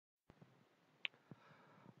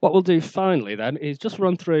What we'll do finally then is just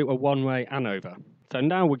run through a one-way ANOVA. So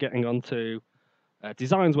now we're getting on to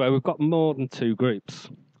designs where we've got more than two groups. So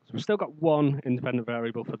we've still got one independent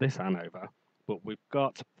variable for this ANOVA, but we've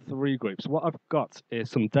got three groups. What I've got is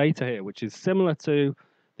some data here, which is similar to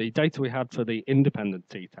the data we had for the independent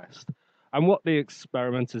t-test. And what the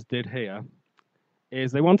experimenters did here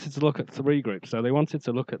is they wanted to look at three groups. So they wanted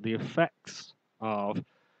to look at the effects of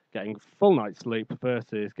getting full night's sleep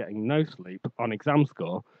versus getting no sleep on exam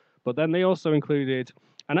score. But then they also included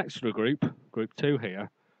an extra group, group 2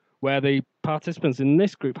 here, where the participants in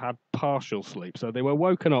this group had partial sleep. So they were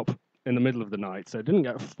woken up in the middle of the night, so they didn't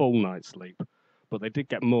get a full night's sleep, but they did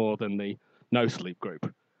get more than the no sleep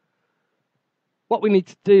group. What we need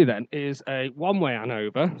to do then is a one-way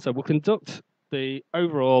ANOVA. So we'll conduct the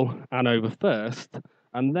overall ANOVA first,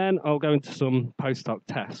 and then I'll go into some post-hoc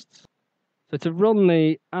tests. So to run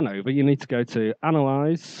the ANOVA, you need to go to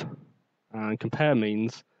Analyze and Compare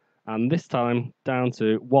Means, and this time down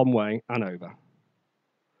to one-way ANOVA.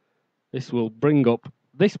 This will bring up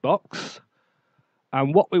this box,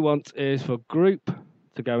 and what we want is for group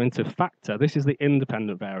to go into factor. This is the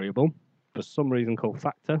independent variable, for some reason called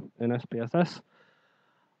factor in SPSS.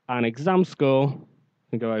 And exam score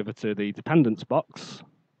can go over to the dependence box.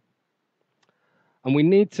 And we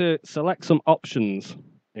need to select some options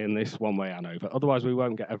in this one-way ANOVA, otherwise we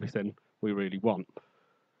won't get everything we really want.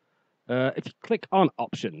 If you click on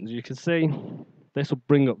options, you can see this will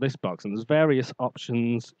bring up this box, and there's various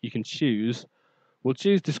options you can choose. We'll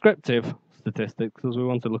choose descriptive statistics because we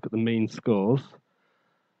want to look at the mean scores.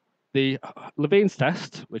 The Levene's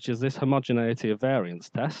test, which is this homogeneity of variance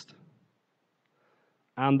test.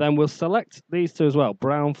 And then we'll select these two as well,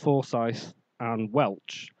 Brown, Forsyth, and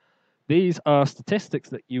Welch. These are statistics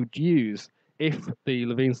that you'd use if the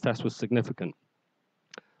Levene's test was significant.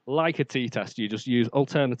 Like a t-test, you just use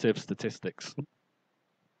alternative statistics.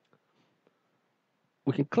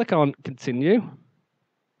 We can click on Continue,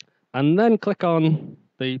 and then click on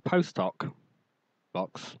the post-hoc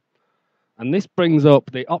box. And this brings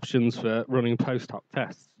up the options for running post-hoc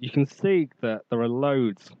tests. You can see that there are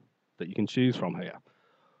loads that you can choose from here.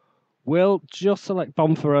 We'll just select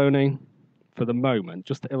Bonferroni for the moment,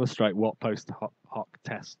 just to illustrate what post-hoc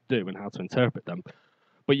tests do and how to interpret them.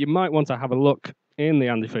 But you might want to have a look in the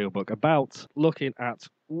Andy Fieldbook about looking at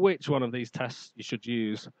which one of these tests you should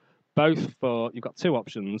use, both for, you've got two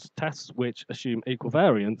options, tests which assume equal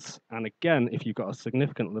variance, and again, if you've got a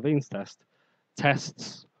significant Levene's test,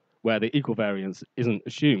 tests where the equal variance isn't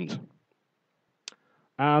assumed.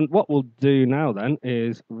 And what we'll do now then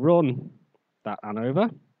is run that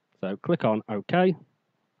ANOVA. So click on OK.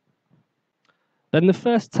 Then the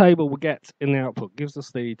first table we get in the output gives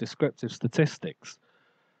us the descriptive statistics.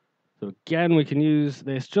 So again, we can use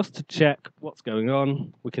this just to check what's going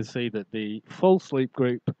on. We can see that the full sleep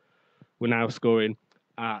group, we're now scoring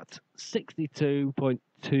at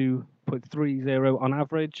 62.2.30 on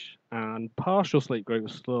average, and partial sleep group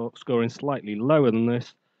was scoring slightly lower than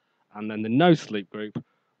this, and then the no sleep group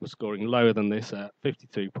was scoring lower than this at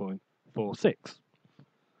 52.46.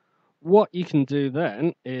 What you can do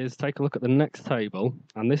then is take a look at the next table,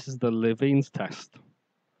 and this is the Levene's test.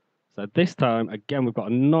 So this time, again, we've got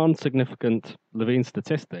a non-significant Levene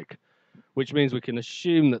statistic, which means we can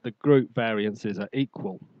assume that the group variances are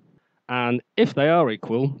equal. And if they are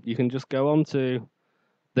equal, you can just go on to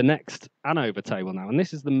the next ANOVA table now. And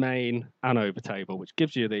this is the main ANOVA table, which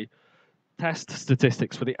gives you the test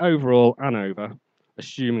statistics for the overall ANOVA,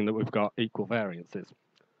 assuming that we've got equal variances.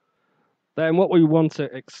 Then what we want to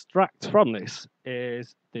extract from this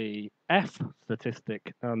is the F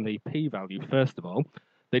statistic and the p-value, first of all.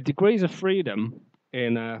 The degrees of freedom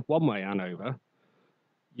in a one-way ANOVA,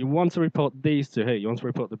 you want to report these two here. You want to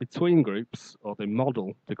report the between groups, or the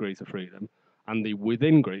model degrees of freedom, and the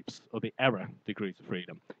within groups, or the error degrees of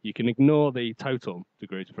freedom. You can ignore the total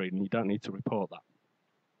degrees of freedom. You don't need to report that.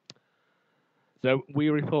 So we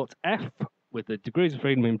report F with the degrees of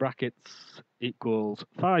freedom in brackets equals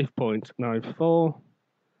 5.94,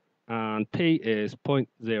 and P is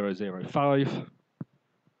 0.005.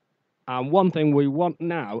 And one thing we want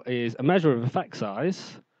now is a measure of effect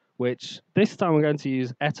size, which this time we're going to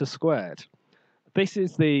use eta squared. This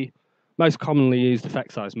is the most commonly used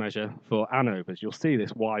effect size measure for ANOVAs. You'll see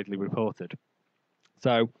this widely reported.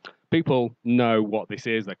 So people know what this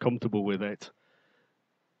is, they're comfortable with it.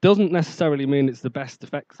 Doesn't necessarily mean it's the best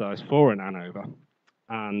effect size for an ANOVA.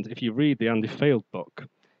 And if you read the Andy Field book,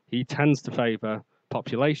 he tends to favour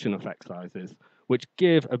population effect sizes, which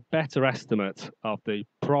give a better estimate of the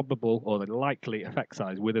probable or the likely effect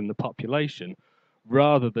size within the population,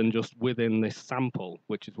 rather than just within this sample,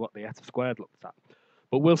 which is what the eta squared looks at.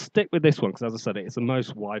 But we'll stick with this one because, as I said, it's the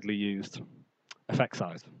most widely used effect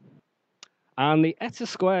size. And the eta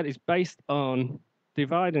squared is based on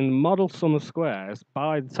dividing the model sum of squares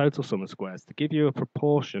by the total sum of squares to give you a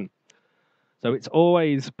proportion. So it's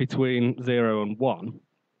always between 0 and 1.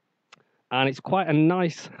 And it's quite a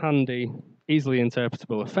nice, handy, easily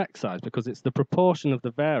interpretable effect size because it's the proportion of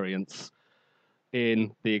the variance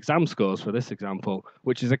in the exam scores for this example,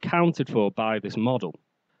 which is accounted for by this model.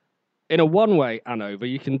 In a one-way ANOVA,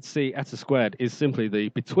 you can see eta squared is simply the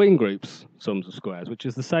between groups sums of squares, which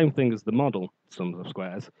is the same thing as the model sums of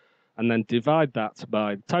squares, and then divide that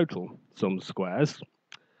by total sums of squares,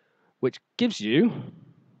 which gives you,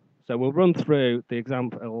 so we'll run through the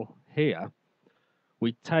example here.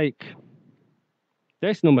 We take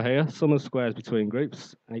this number here, sum of squares between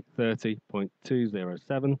groups,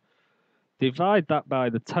 830.207, divide that by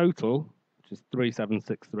the total, which is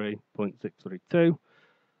 3763.632,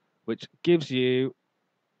 which gives you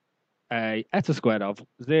a eta squared of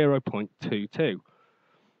 0.22.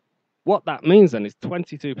 What that means then is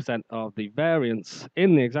 22% of the variance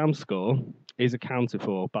in the exam score is accounted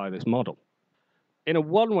for by this model. In a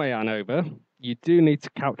one-way ANOVA, you do need to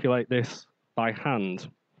calculate this by hand,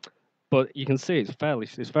 but you can see it's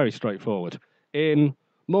very straightforward. In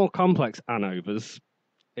more complex ANOVAs,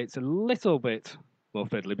 it's a little bit more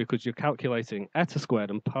fiddly because you're calculating eta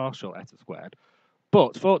squared and partial eta squared.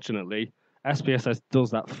 But fortunately, SPSS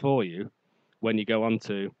does that for you when you go on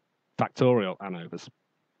to factorial ANOVAs.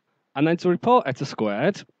 And then to report eta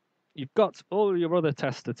squared, you've got all your other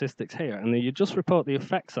test statistics here, and then you just report the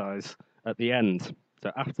effect size at the end,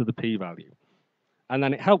 so after the p-value. And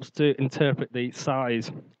then it helps to interpret the size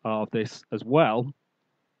of this as well.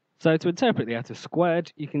 So to interpret the eta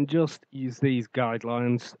squared, you can just use these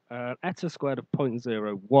guidelines. Eta squared of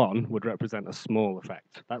 0.01 would represent a small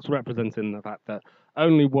effect. That's representing the fact that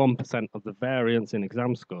only 1% of the variance in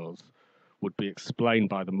exam scores would be explained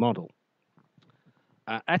by the model.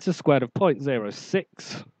 Eta squared of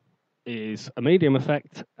 0.06 is a medium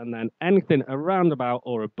effect, and then anything around about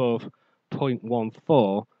or above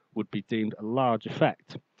 0.14 would be deemed a large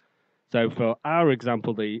effect. So for our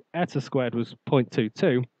example, the eta squared was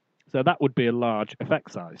 0.22, so that would be a large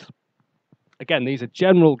effect size. Again, these are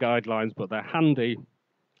general guidelines, but they're handy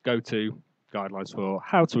go-to guidelines for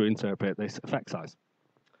how to interpret this effect size.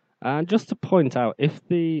 And just to point out, if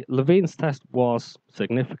the Levene's test was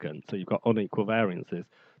significant, so you've got unequal variances,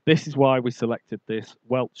 this is why we selected this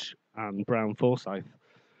Welch and Brown-Forsyth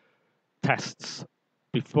tests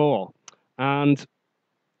before. And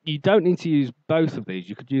you don't need to use both of these.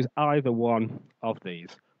 You could use either one of these.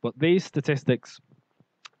 But these statistics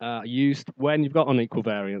are used when you've got unequal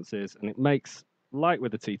variances, and it makes, like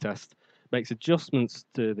with the t-test, makes adjustments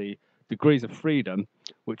to the degrees of freedom,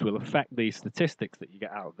 which will affect the statistics that you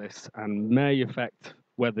get out of this and may affect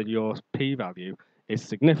whether your p-value is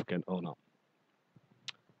significant or not.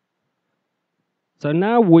 So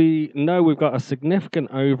now we know we've got a significant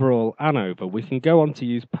overall ANOVA, we can go on to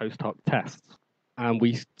use post hoc tests. And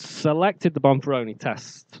we selected the Bonferroni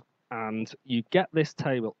test, and you get this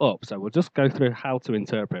table up. So we'll just go through how to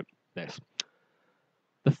interpret this.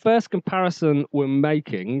 The first comparison we're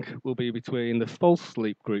making will be between the full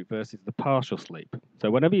sleep group versus the partial sleep.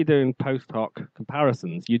 So whenever you're doing post hoc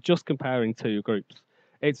comparisons, you're just comparing two groups.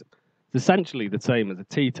 It's essentially the same as a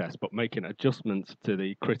t-test, but making adjustments to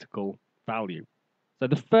the critical value. So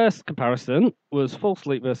the first comparison was full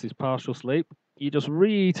sleep versus partial sleep. You just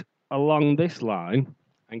read along this line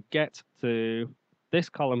and get to this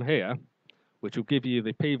column here, which will give you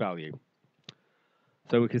the p-value.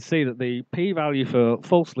 So we can see that the p-value for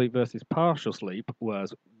full sleep versus partial sleep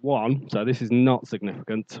was 1, so this is not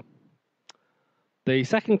significant. The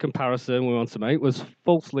second comparison we want to make was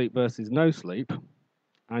full sleep versus no sleep,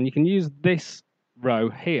 and you can use this row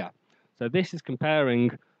here. So this is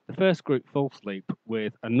comparing the first group full sleep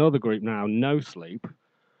with another group now no sleep.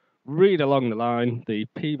 Read along the line, the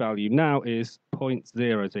p-value now is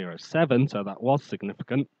 0.007, so that was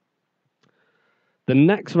significant. The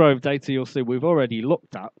next row of data you'll see we've already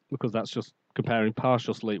looked at, because that's just comparing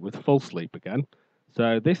partial sleep with full sleep again.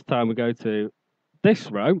 So this time we go to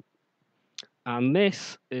this row, and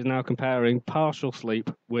this is now comparing partial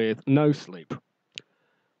sleep with no sleep.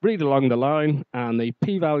 Read along the line, and the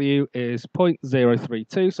p-value is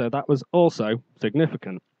 0.032, so that was also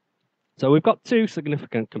significant. So we've got two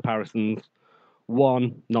significant comparisons,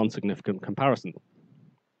 one non-significant comparison.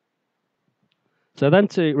 So then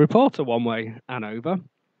to report a one-way ANOVA,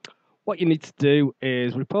 what you need to do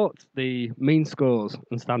is report the mean scores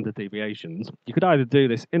and standard deviations. You could either do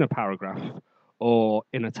this in a paragraph or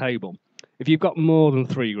in a table. If you've got more than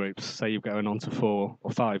 3 groups, say you're going on to 4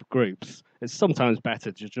 or 5 groups, it's sometimes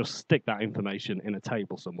better to just stick that information in a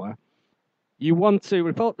table somewhere. You want to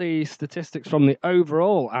report the statistics from the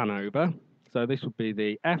overall ANOVA. So this would be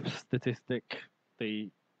the F statistic, the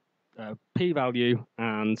p-value,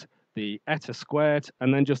 and the eta squared,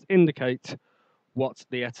 and then just indicate what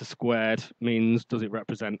the eta squared means. Does it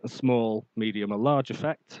represent a small, medium, or large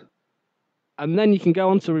effect? And then you can go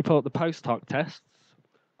on to report the post hoc tests.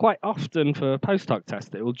 Quite often for post hoc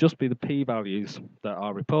tests, it will just be the p-values that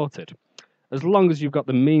are reported. As long as you've got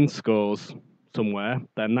the mean scores somewhere,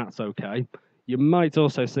 then that's okay. You might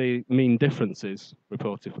also see mean differences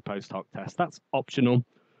reported for post hoc tests. That's optional,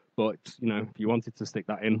 but if you wanted to stick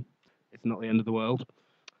that in, it's not the end of the world.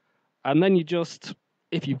 And then you just,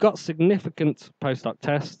 if you've got significant post hoc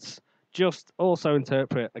tests, just also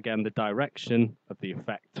interpret again the direction of the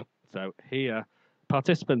effect. So here,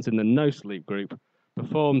 participants in the no sleep group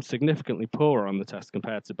performed significantly poorer on the test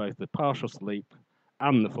compared to both the partial sleep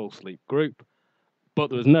and the full sleep group, but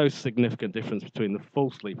there was no significant difference between the full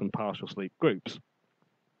sleep and partial sleep groups.